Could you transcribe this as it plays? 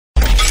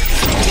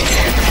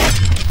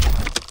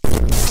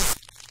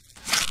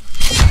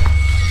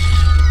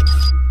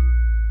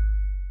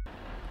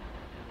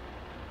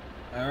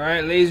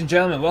ladies and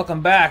gentlemen, welcome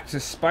back to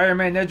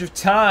Spider-Man Edge of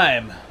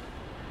Time.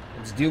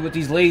 Let's deal with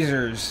these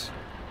lasers.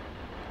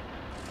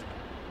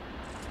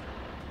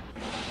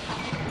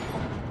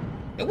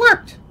 It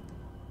worked!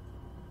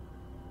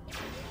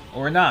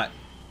 Or not.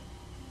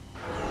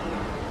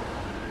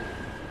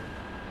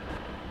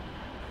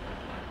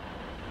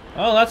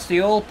 Oh, that's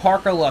the old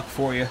Parker luck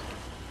for you.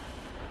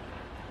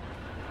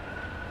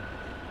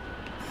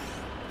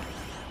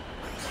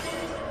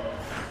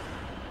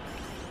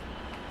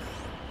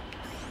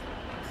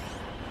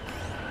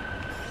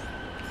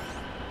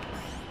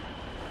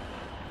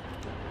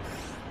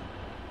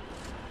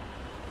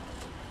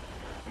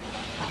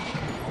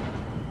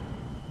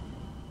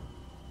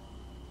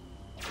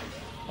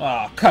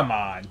 Oh, come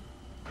on.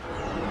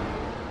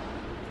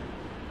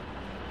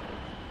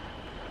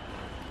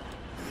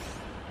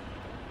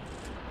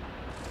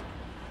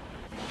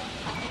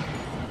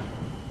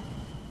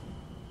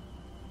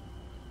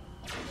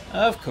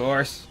 Of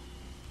course.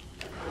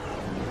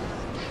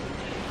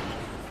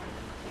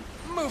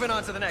 Moving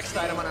on to the next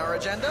item on our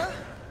agenda.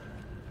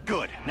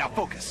 Good. Now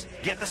focus.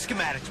 Get the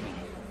schematics we need.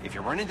 If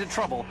you run into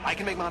trouble, I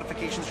can make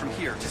modifications from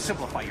here to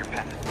simplify your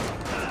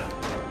path.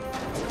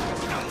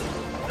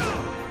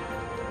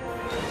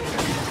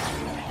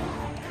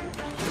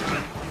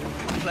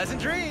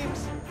 Pleasant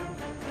dreams.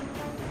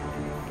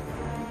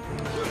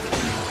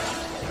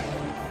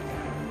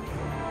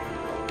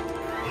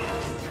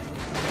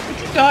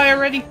 Did you die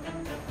already?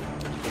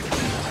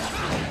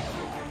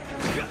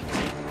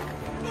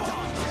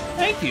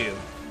 Thank you.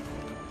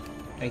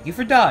 Thank you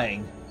for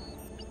dying.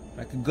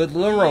 Like a good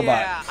little robot.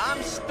 Yeah,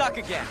 I'm stuck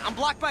again. I'm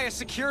blocked by a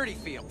security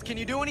field. Can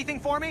you do anything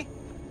for me?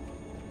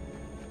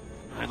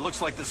 It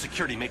looks like the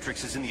security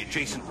matrix is in the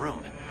adjacent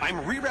room.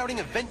 I'm rerouting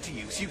a vent to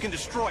you so you can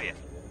destroy it.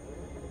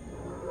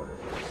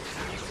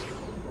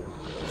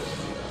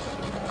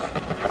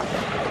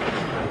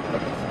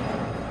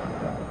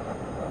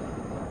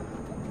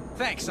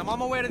 Thanks, I'm on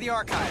my way to the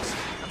archives.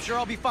 I'm sure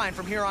I'll be fine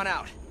from here on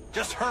out.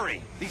 Just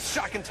hurry. These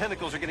shocking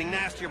tentacles are getting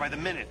nastier by the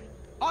minute.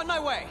 On my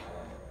way.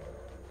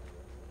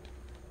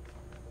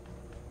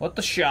 What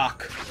the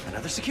shock?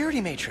 Another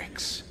security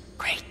matrix.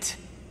 Great.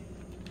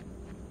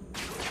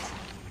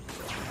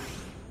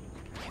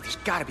 There's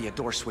gotta be a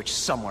door switch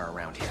somewhere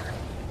around here.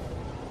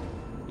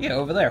 Yeah,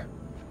 over there.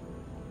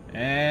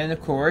 And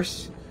of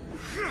course,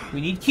 we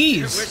need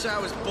keys. I wish I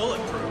was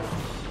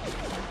bulletproof.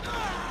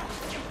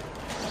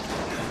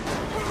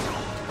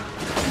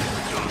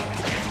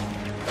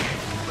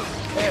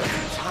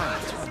 Every time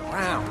I turn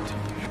around.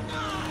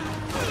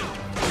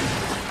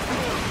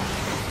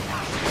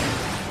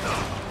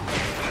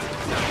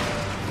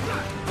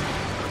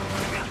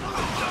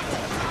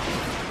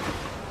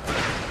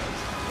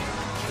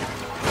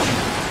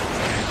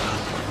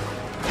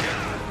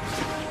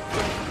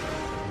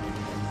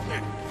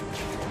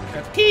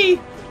 Got the key!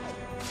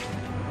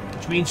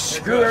 Which means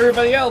screw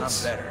everybody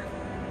else. I'm better.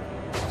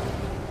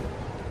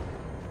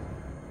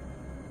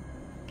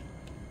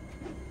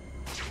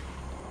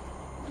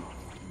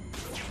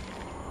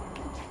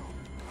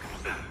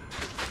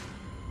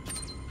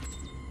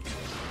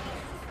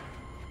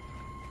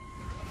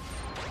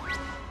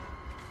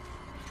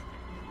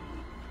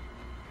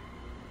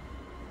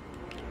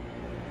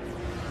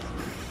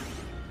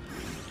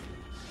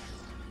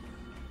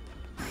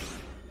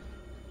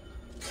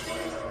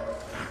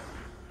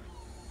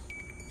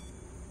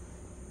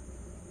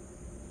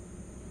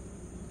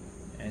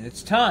 And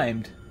it's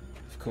timed,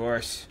 of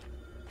course.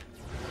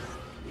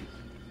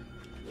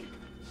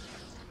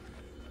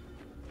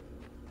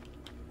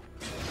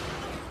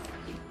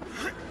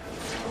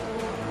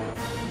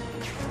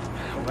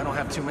 Hope I don't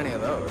have too many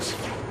of those.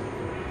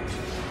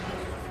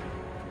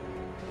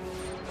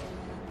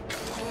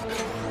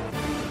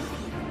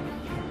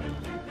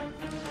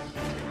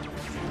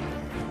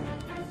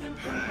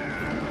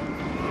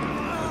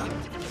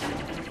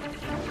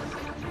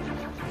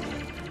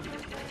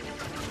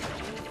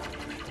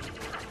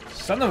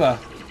 Son of a...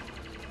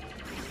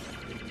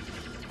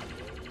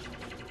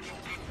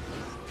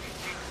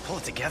 Pull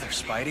it together,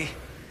 Spidey.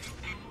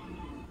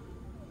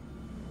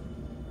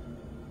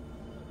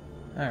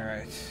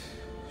 Alright.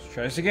 Let's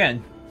try this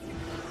again.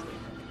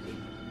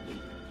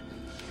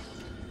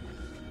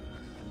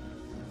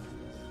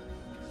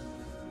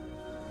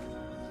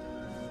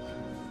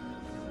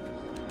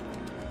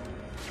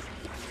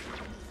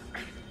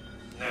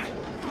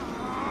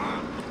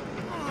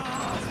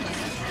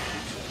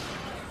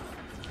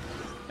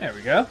 There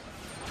we go.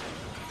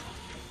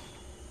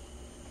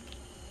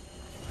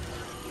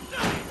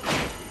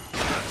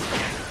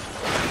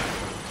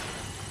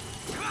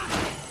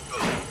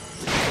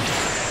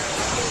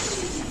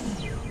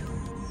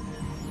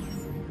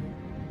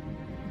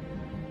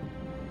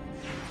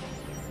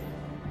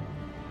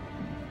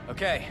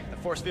 Okay, the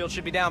force field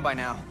should be down by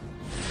now.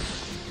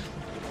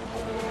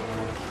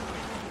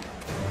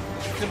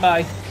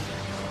 Goodbye.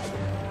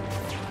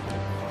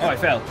 Oh, I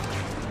fell.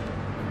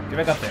 Get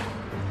back up there.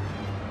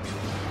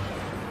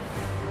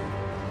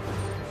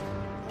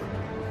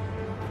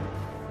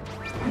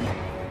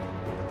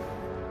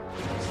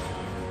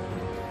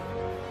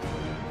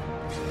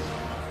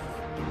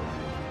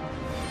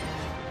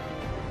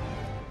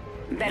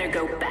 Better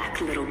go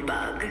back, little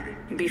bug,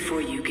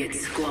 before you get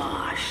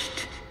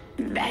squashed.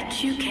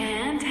 Bet you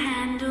can't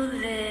handle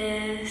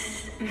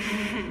this.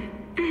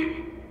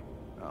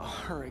 Oh,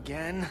 her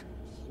again?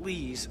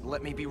 Please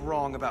let me be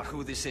wrong about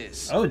who this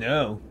is. Oh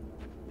no.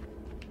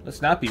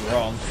 Let's not be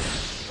wrong.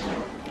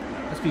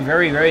 Let's be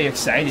very, very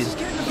excited. This is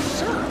getting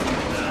absurd.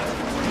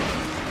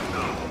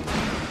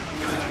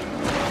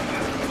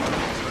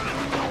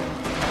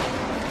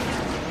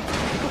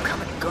 People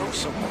come and go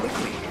so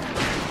quickly.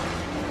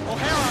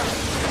 O'Hara,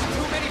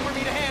 too many for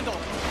me to handle.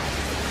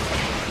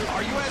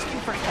 Are you asking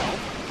for help?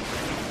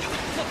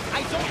 Look, I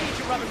don't need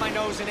you rubbing my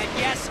nose in it.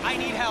 Yes, I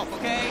need help,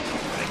 okay?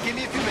 Give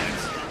me a few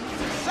minutes.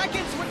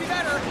 Seconds would be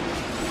better.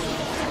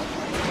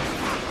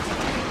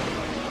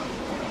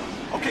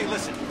 Okay,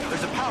 listen.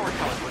 There's a power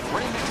conduit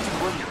right next to the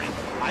room you're in.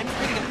 I'm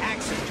creating an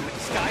access to it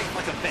disguised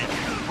like a vent.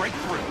 Break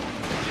through.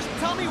 Just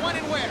tell me when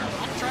and where.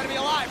 I'll try to be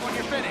alive when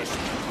you're finished.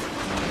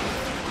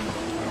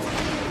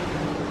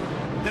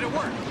 Did it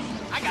work?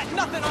 I got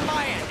nothing on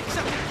my end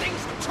except things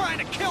trying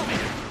to kill me.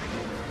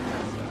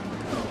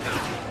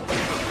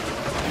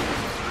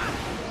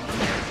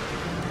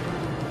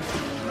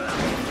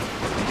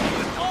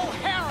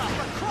 O'Hara,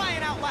 for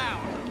crying out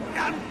loud!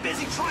 I'm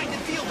busy trying to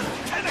deal with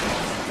the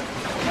tentacles.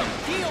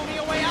 Deal me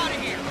a way out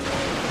of here.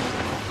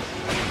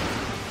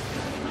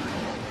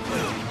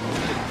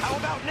 How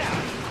about now?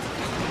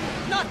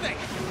 Nothing.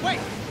 Wait,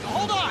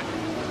 hold on.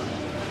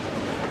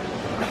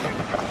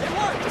 It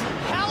worked.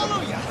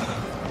 Hallelujah.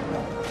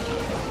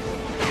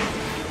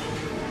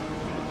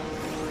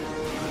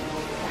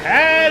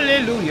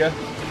 Hallelujah.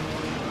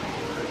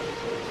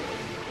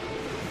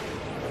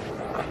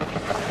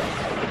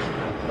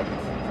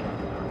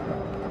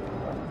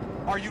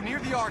 Are you near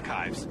the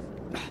archives?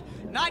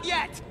 Not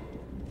yet.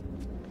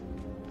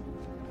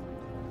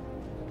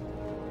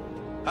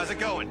 How's it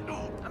going?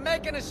 I'm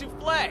making a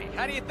souffle.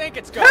 How do you think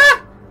it's going?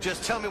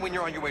 Just tell me when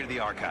you're on your way to the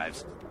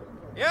archives.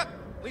 Yep.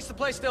 At least the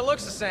place still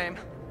looks the same.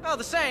 Well,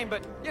 the same,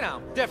 but, you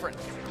know, different.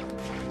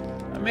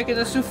 I'm making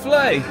a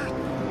souffle.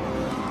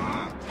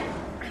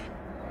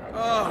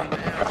 Oh, man.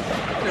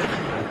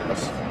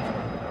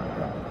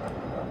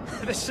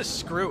 This is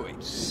screwy.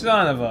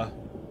 Son of a...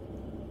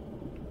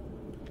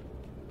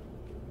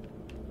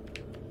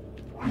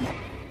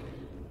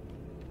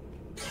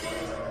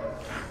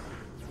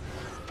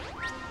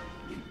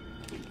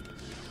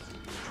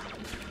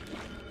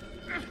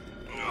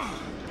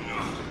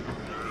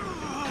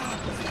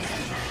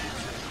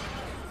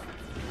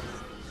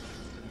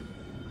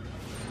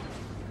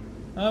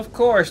 Of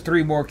course,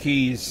 3 more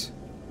keys.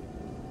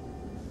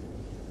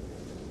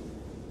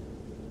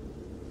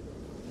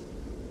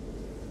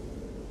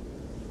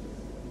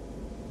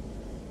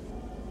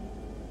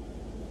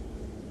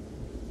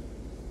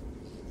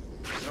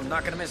 I'm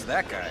not gonna miss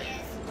that guy.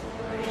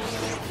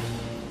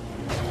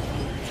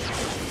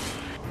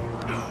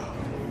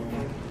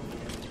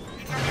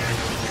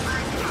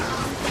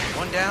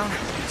 One down,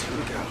 2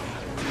 to go.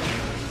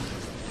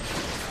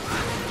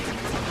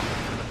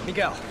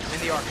 Miguel, I'm in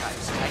the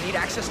archives. I need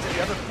access to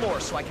the other floor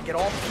so I can get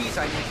all the keys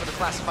I need for the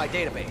classified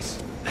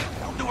database.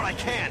 I'll do what I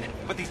can,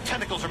 but these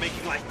tentacles are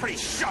making life pretty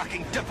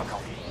shocking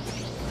difficult.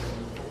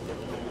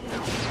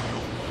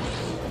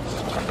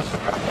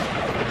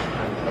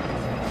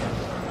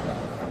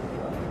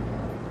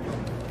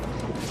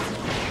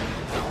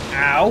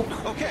 Ow.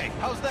 Okay,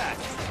 how's that?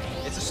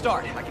 It's a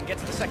start. I can get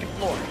to the 2nd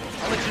floor.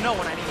 I'll let you know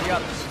when I need the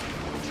others.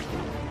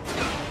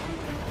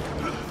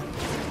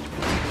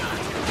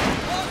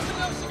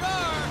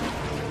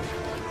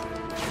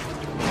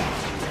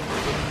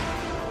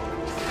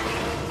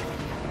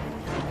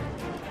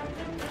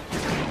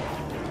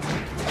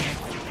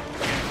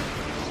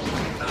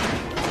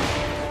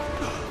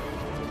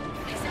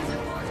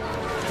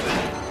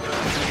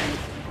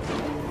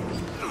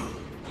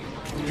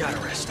 Gotta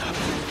rest up.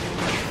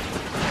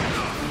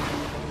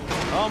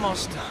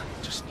 Almost done.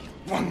 Just need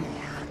one more.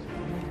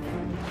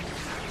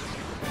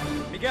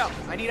 Miguel,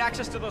 I need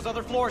access to those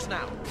other floors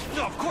now.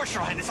 No, of course,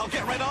 Your Highness. I'll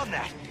get right on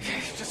that.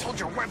 Just hold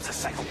your webs a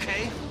sec,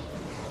 okay?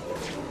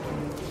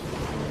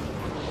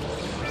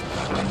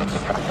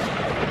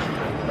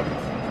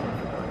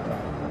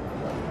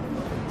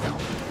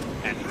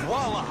 And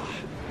voila!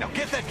 Now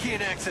get that key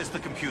and access the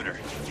computer.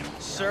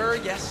 Sir,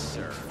 yes,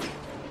 sir.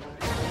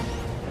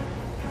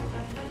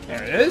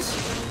 There it is.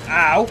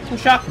 Ow. Who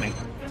shocked me?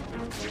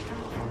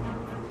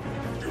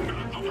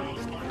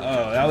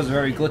 Oh, that was a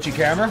very glitchy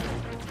camera.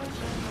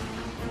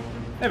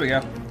 There we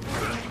go. Time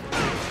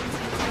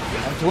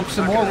to whoop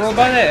some more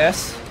robot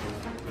ass.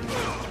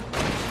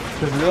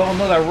 Because we all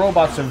know that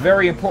robots are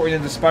very important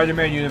in the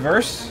Spider-Man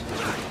universe.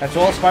 That's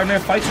all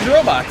Spider-Man fights with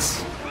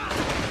robots.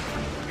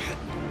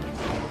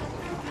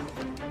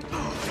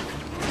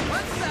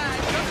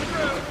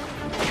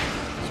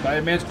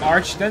 Spider-Man's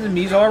arch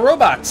enemies are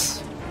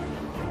robots.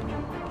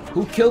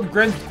 Who killed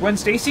Gwen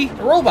Stacy?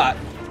 A robot.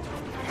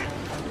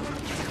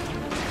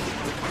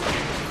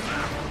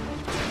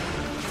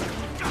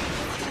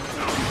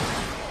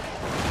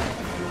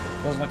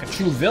 Wasn't like a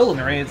true villain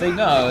or anything.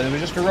 No, it was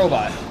just a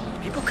robot.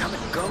 People come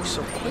and go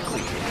so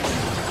quickly.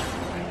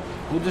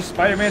 Who does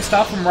Spider-Man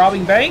stop from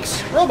robbing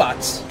banks?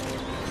 Robots.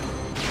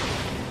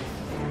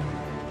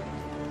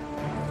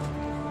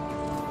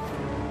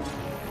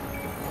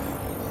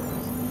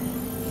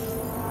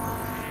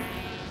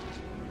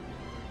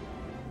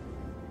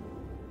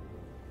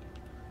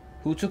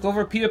 Who took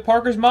over Peter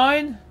Parker's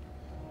mind?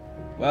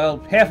 Well,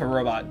 half a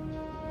robot.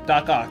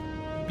 Doc Ock.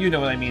 You know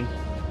what I mean.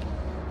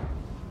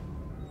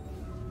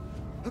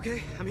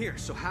 Okay, I'm here.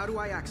 So how do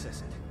I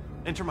access it?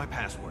 Enter my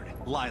password.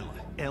 Lila.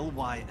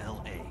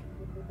 L-Y-L-A.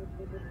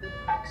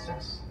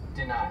 Access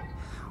denied.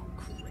 Oh,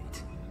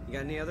 great. You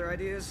got any other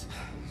ideas?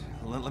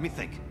 Let me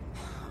think.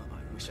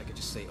 I wish I could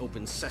just say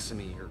open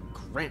sesame or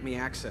grant me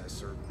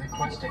access or...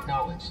 Request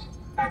acknowledged.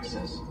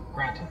 Access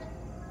granted.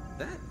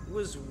 That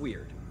was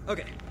weird.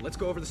 Okay, let's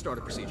go over the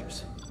startup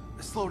procedures.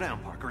 Slow down,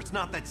 Parker. It's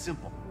not that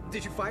simple.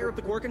 Did you fire up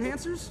the quark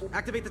enhancers?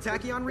 Activate the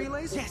tachyon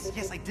relays?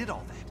 Yes, I did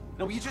all that.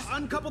 No, you just...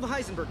 Uncouple the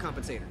Heisenberg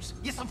compensators.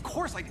 Yes, of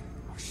course I did.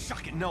 Oh,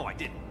 shuck it. No, I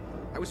didn't.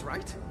 I was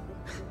right.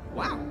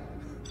 Wow.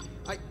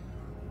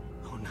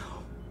 Oh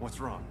no. What's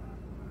wrong?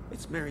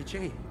 It's Mary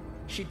Jane.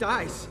 She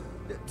dies.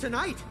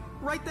 Tonight.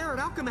 Right there at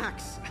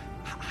Alchemax.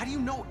 How do you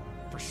know?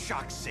 For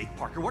shock's sake,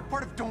 Parker, what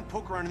part of Don't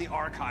Poke Around in the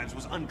Archives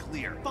was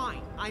unclear?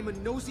 Fine, I'm a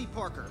nosy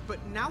Parker, but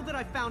now that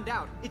I found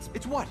out,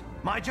 it's what?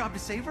 My job to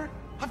save her?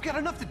 I've got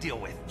enough to deal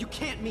with. You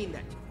can't mean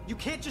that. You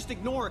can't just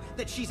ignore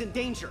that she's in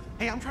danger.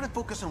 Hey, I'm trying to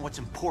focus on what's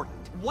important.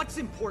 What's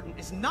important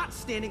is not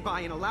standing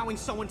by and allowing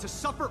someone to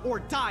suffer or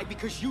die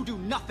because you do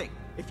nothing.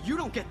 If you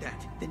don't get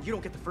that, then you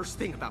don't get the first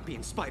thing about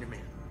being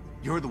Spider-Man.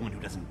 You're the one who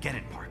doesn't get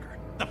it, Parker.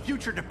 The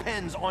future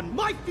depends on...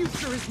 My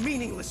future is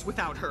meaningless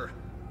without her.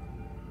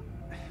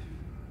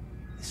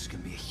 This is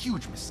gonna be a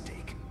huge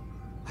mistake.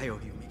 I owe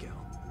you, Miguel.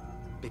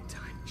 Big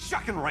time.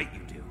 Shocking right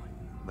you do.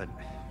 But,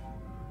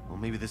 well,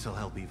 maybe this'll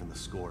help even the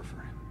score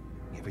for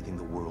everything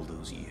the world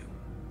owes you.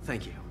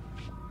 Thank you.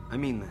 I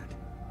mean that.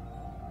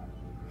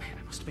 Man,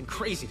 I must have been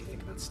crazy to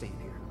think about staying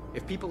here.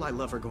 If people I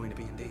love are going to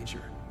be in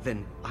danger,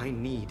 then I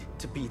need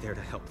to be there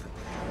to help them.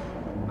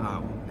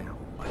 Oh, now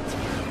what?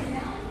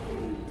 Now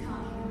you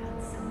talking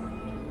about someone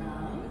you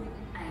love?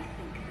 I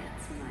think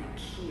that's my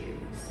cue,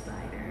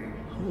 Spider.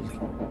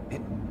 Holy,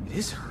 it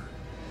is her.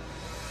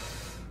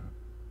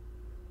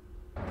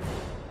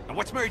 Now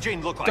what's Mary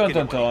Jane look like Dun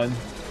dun anyway? dun.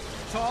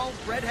 Tall,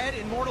 redhead,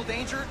 in mortal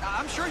danger.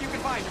 I'm sure you can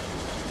find her.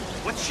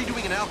 What's she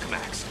doing in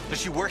Alchemax?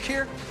 Does she work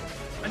here?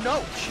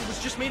 No, she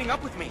was just meeting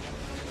up with me.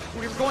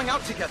 We were going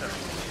out together.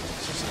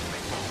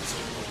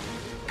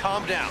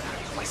 Calm down.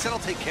 I said I'll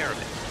take care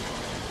of it.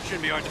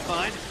 Shouldn't be hard to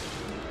find.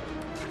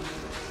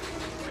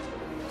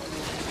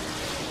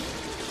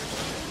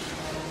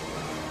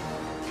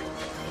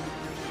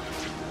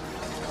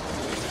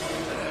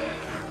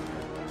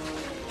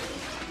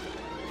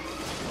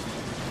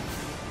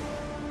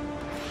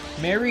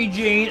 Mary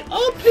Jane.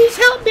 Oh, please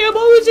help me. I'm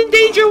always in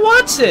danger,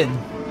 Watson.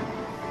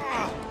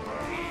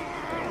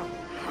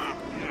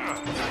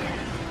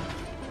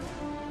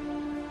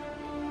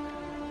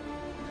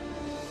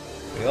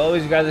 We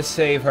always gotta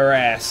save her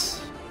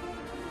ass.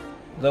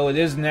 Though it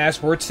is an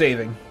ass worth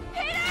saving.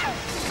 Peter!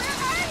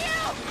 Where are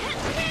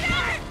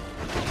you?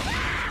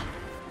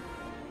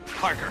 Peter!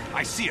 Parker,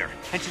 I see her,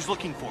 and she's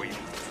looking for you.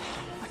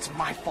 It's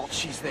my fault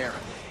she's there.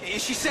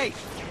 Is she safe?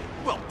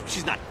 Well,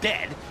 she's not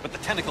dead, but the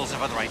tentacles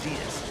have other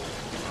ideas.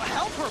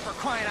 Help her for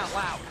crying out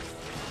loud.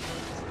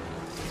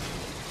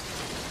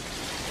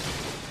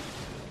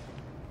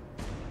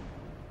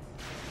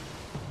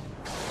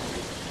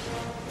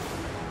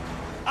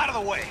 Out of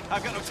the way!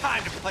 I've got no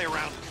time to play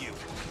around with you.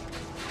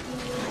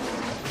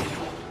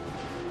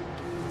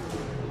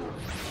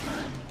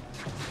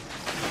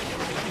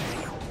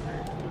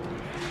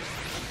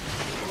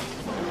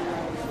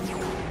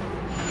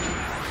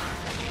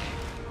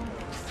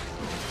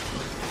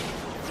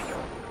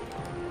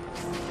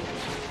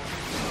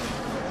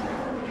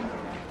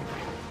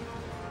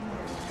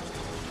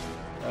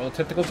 All the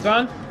tentacles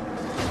gone?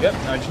 Yep,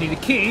 now I just need a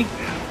key.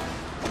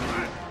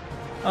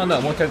 Oh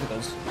no, more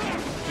tentacles.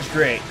 Just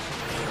great.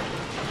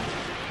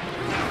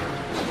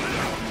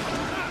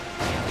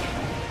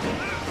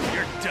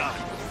 You're done.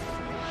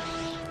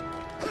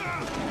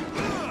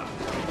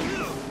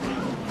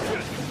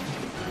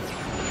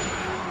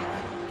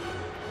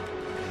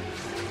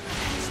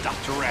 Stop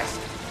to rest.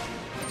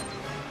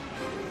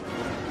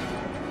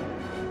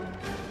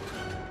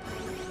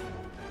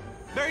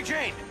 Mary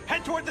Jane,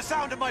 head toward the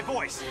sound of my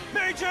voice.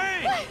 Mary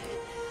Jane! What?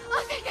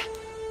 Oh, thank God.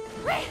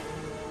 Wait!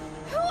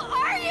 Who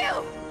are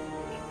you?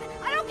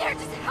 I don't care,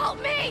 just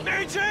help me!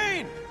 Mary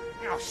Jane!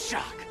 Oh,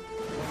 shock.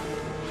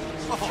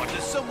 Oh,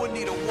 does someone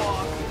need a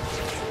walk?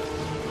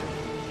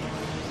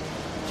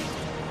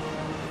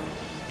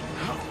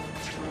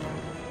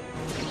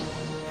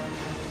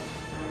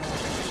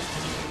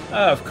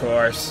 Of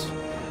course.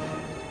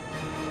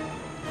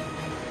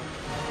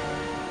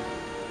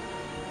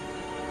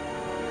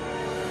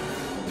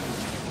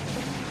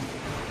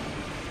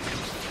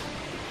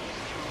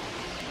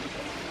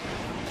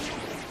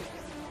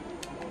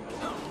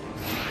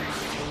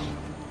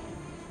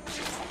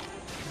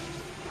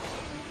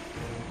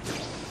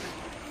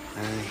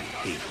 I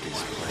hate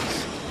this place.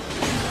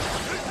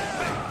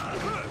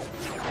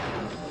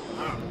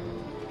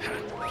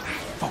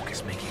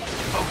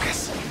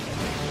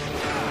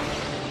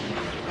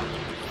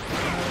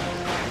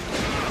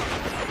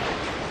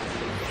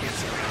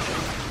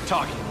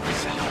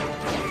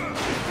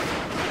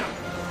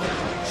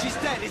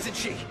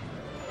 she?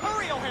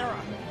 Hurry, O'Hara!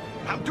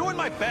 I'm doing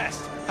my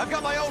best. I've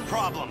got my own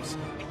problems.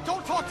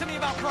 Don't talk to me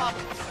about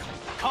problems!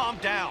 Calm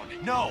down.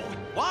 No.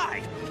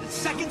 Why?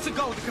 Seconds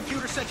ago, the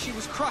computer said she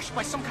was crushed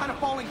by some kind of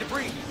falling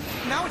debris.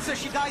 Now it says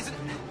she dies in...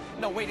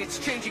 No, wait, it's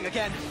changing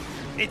again.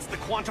 It's the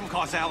quantum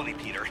causality,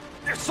 Peter.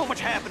 There's so much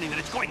happening that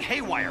it's going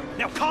haywire.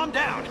 Now calm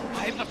down.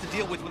 I have enough to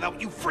deal with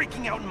without you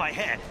freaking out in my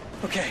head.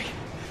 Okay.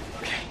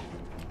 Okay.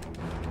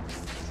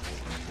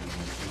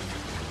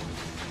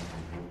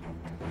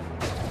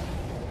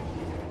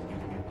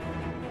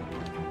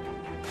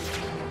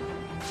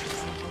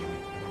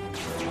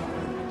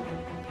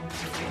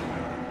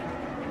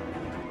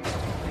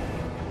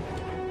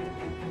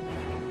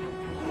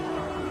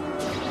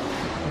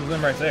 There's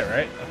them right there,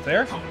 right? Up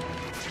there?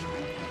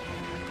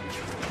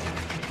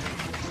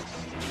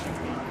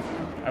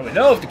 I would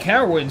know if the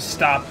camera wouldn't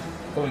stop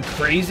going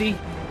crazy.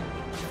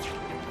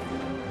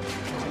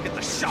 Get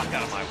the shock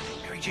out of my way.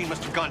 Mary Jane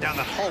must have gone down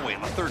that hallway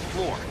on the 3rd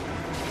floor.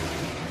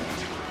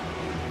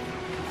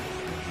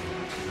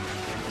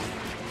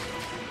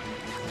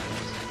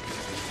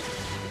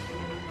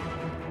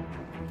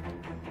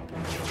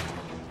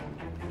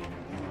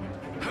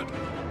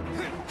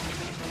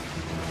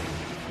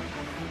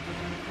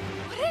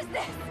 What is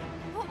this?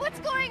 What's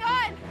going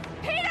on?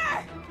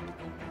 Peter!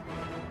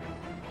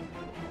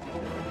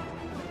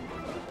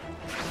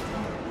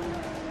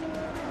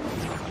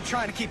 I'm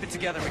trying to keep it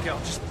together, Miguel.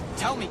 Just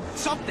tell me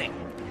something.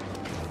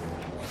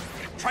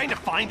 Trying to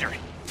find her.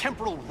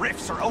 Temporal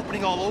rifts are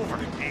opening all over.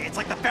 It's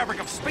like the fabric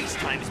of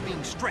space-time is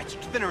being stretched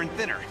thinner and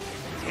thinner.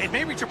 It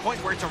may reach a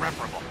point where it's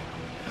irreparable.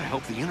 I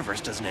hope the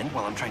universe doesn't end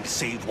while I'm trying to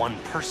save one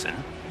person.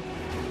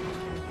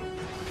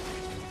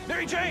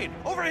 Mary Jane,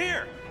 over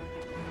here!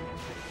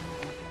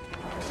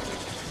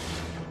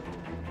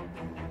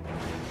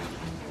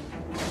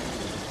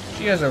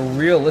 She has a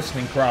real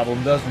listening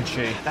problem, doesn't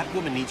she? That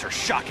woman needs her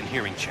shock and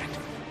hearing checked.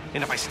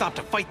 And if I stop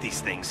to fight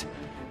these things,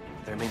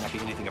 there may not be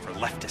anything of her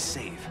left to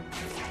save.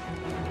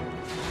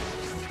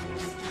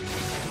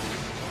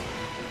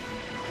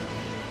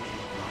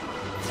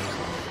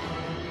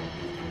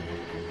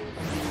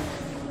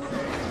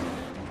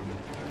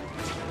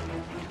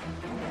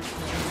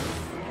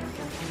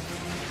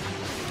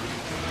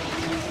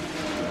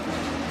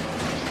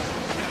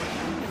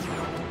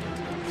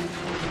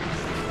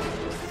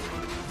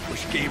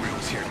 Wish Gabriel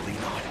was here to lean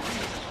on.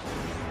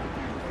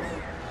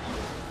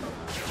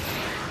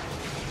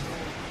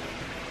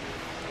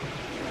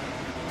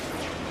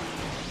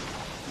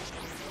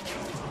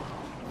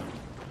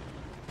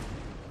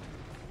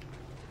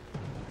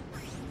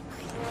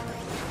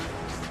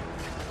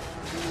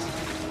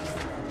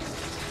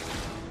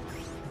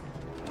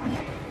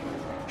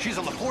 She's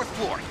on the 4th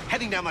floor,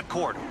 heading down that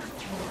corridor.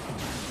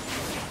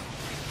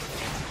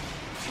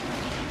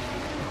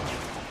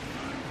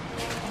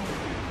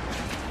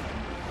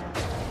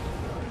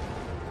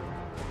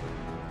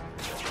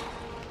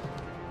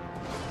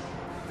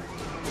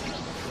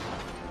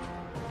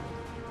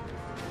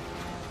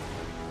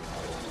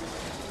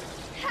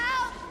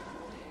 Help!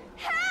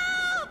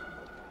 Help!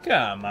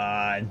 Come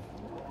on.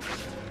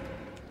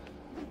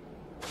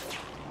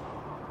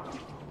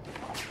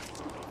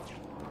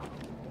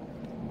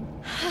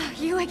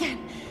 You again.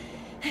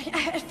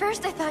 At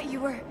first I thought you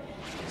were...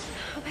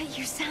 But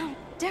you sound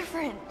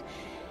different.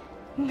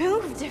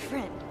 Move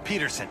different.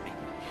 Peter sent me.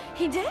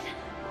 He did?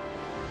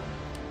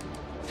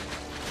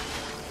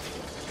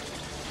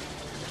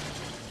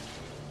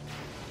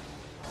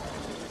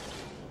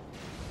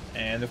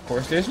 And of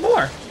course there's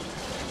more.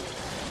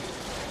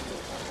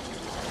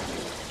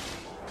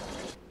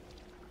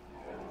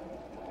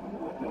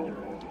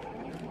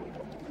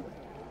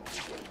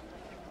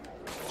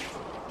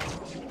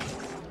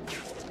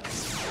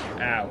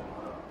 Ow.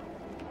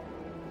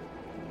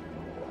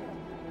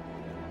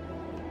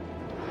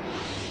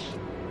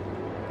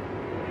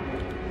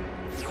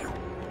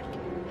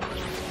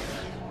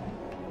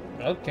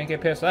 Well, can't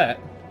get past that.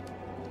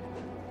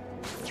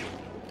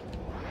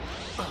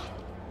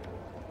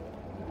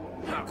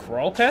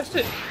 Crawl past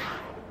it?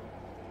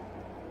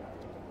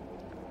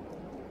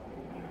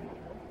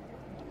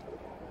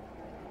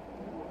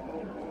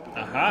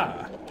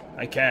 Aha!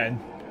 I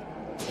can.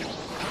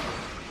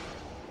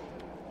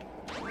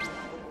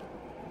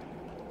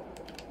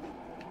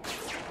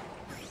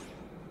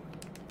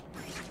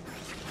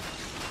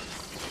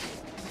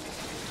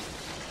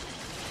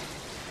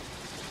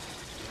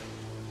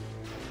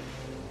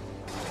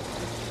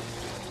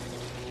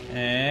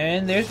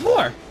 And there's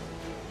more.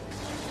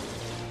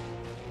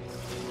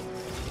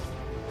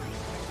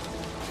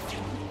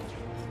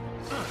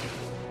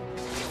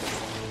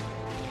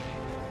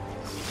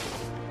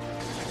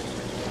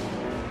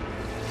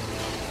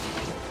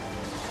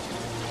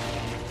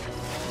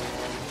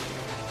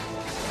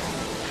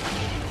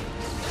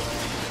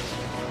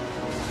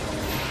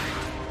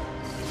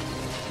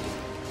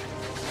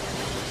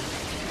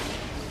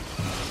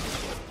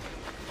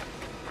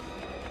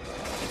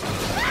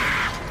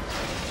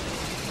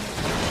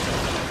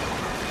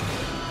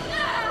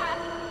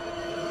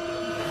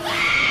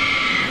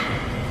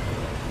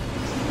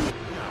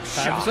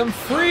 'Cause I'm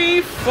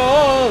free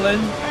falling.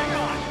 Hang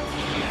on!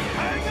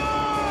 Hang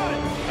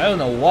on! I don't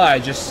know why I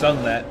just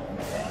sung that.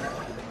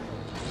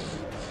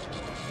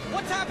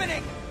 What's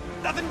happening?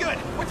 Nothing good.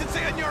 What's it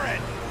say on your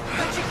end?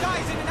 That she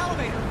dies in an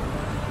elevator.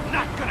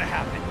 Not gonna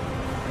happen.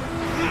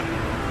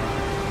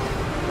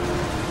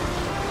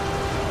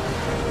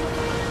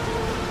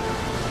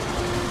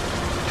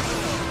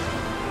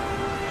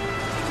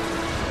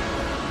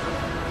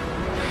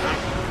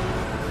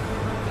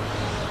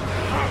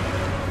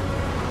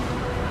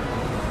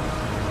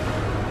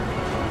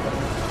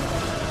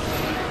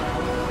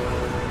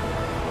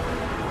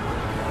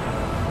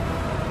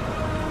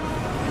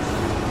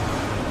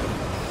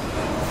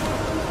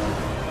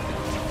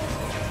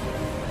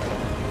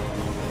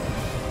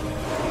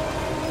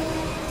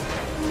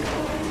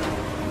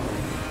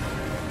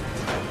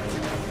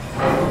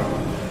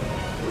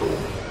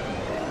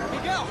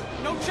 Miguel,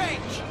 no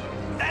change.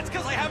 That's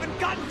because I haven't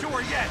gotten to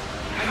her yet.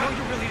 I know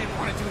you really didn't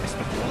want to do this,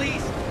 but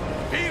please.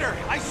 Peter,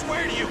 I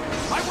swear to you,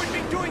 I wouldn't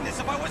be doing this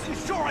if I wasn't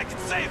sure I could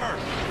save her.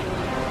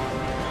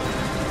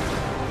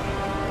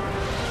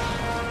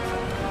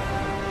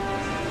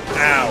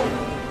 Ow.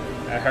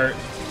 That hurt.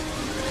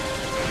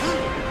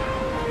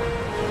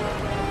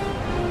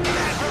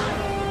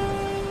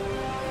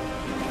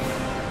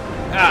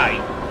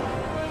 Aye.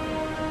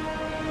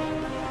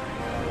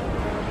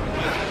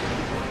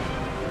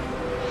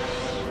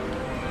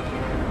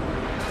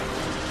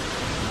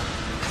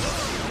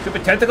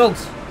 Stupid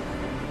tentacles.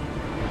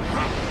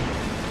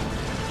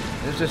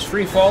 This just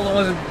free falling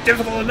wasn't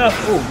difficult enough.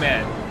 Oh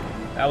man,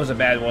 that was a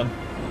bad one.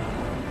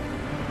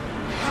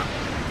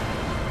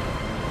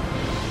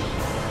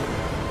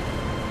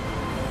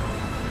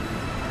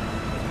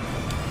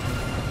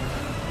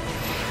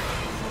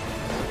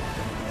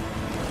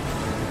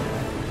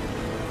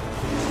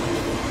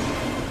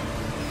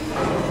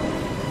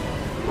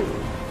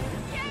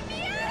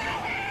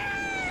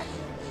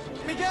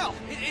 Miguel,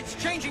 it's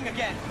changing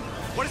again.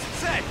 What does it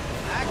say?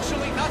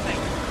 Actually, nothing.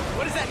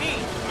 What does that mean?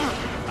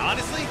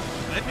 Honestly,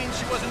 that means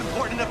she wasn't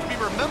important enough to be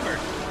remembered.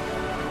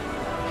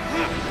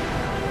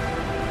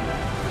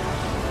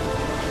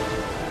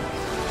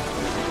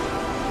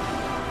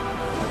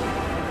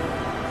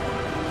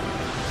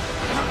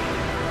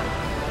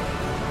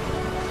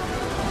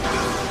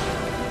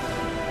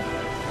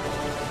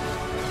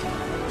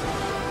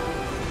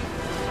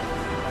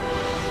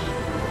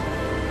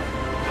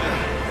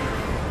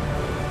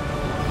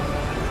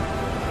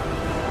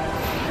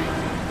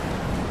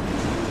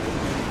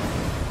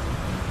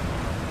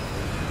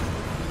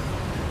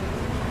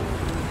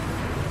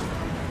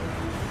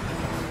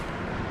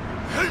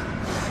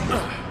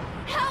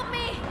 Help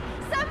me!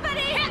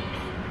 Somebody!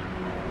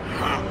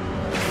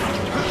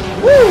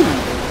 Woo!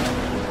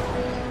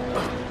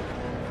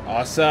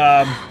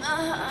 Awesome.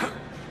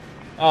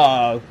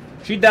 Oh,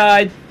 she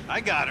died.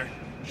 I got her.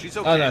 She's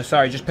okay. Oh no,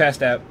 sorry, just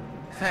passed out.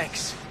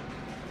 Thanks.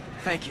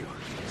 Thank you.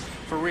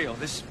 For real,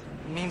 this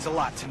means a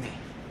lot to me.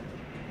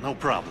 No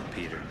problem,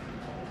 Peter.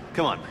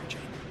 Come on, Mary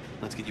Jane.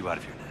 Let's get you out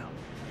of here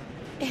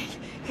now.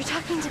 You're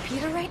talking to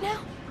Peter right now?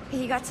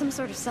 You got some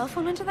sort of cell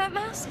phone under that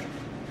mask?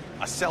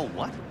 A cell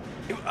what?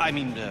 I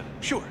mean,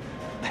 sure.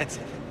 That's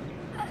it.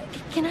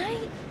 Can I?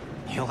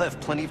 You'll have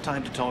plenty of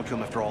time to talk to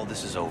him after all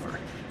this is over.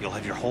 You'll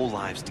have your whole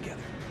lives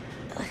together.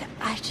 Look,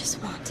 I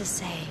just want to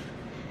say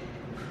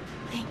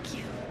thank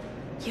you.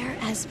 You're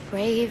as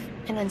brave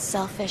and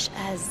unselfish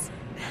as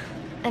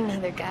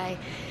another guy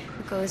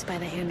who goes by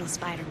the handle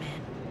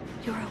Spider-Man.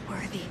 You're a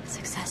worthy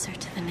successor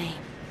to the name.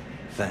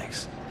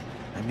 Thanks.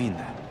 I mean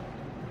that.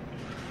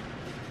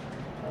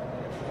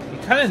 He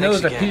kind of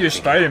knows that again, Peter's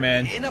Miguel.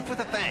 Spider-Man. Enough with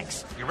the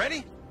thanks. You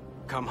ready?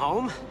 Come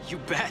home? You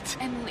bet.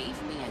 And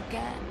leave me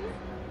again.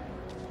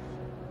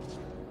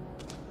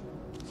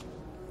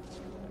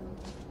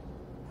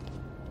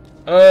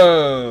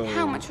 Oh.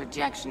 How much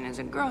rejection is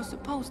a girl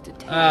supposed to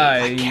take?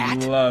 I cat?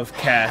 love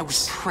I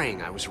was cats.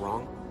 praying I was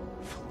wrong.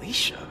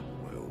 Felicia,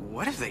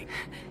 what if they...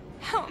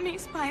 Help me,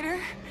 Spider.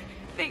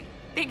 They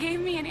gave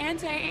me an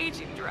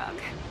anti-aging drug.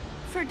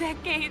 For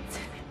decades.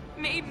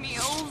 Made me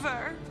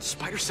over.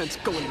 Spider sense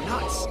going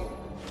nuts.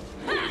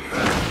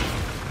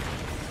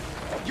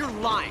 You're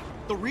lying.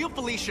 The real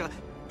Felicia,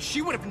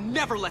 she would have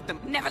never let them...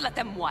 Never let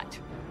them what?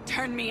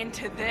 Turn me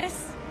into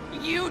this?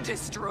 You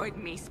destroyed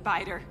me,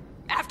 Spider.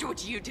 After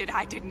what you did,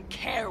 I didn't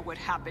care what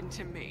happened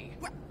to me.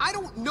 I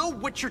don't know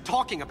what you're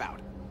talking about.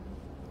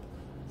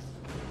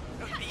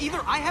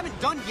 Either I haven't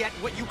done yet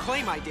what you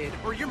claim I did,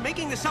 or you're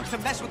making this up to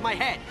mess with my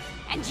head.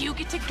 And you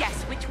get to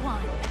guess which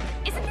one.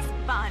 Isn't this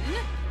fun?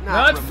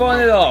 Not fun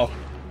at all.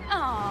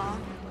 Aw,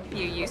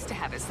 you used to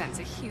have a sense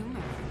of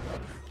humor.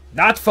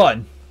 Not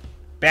fun.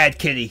 Bad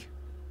kitty.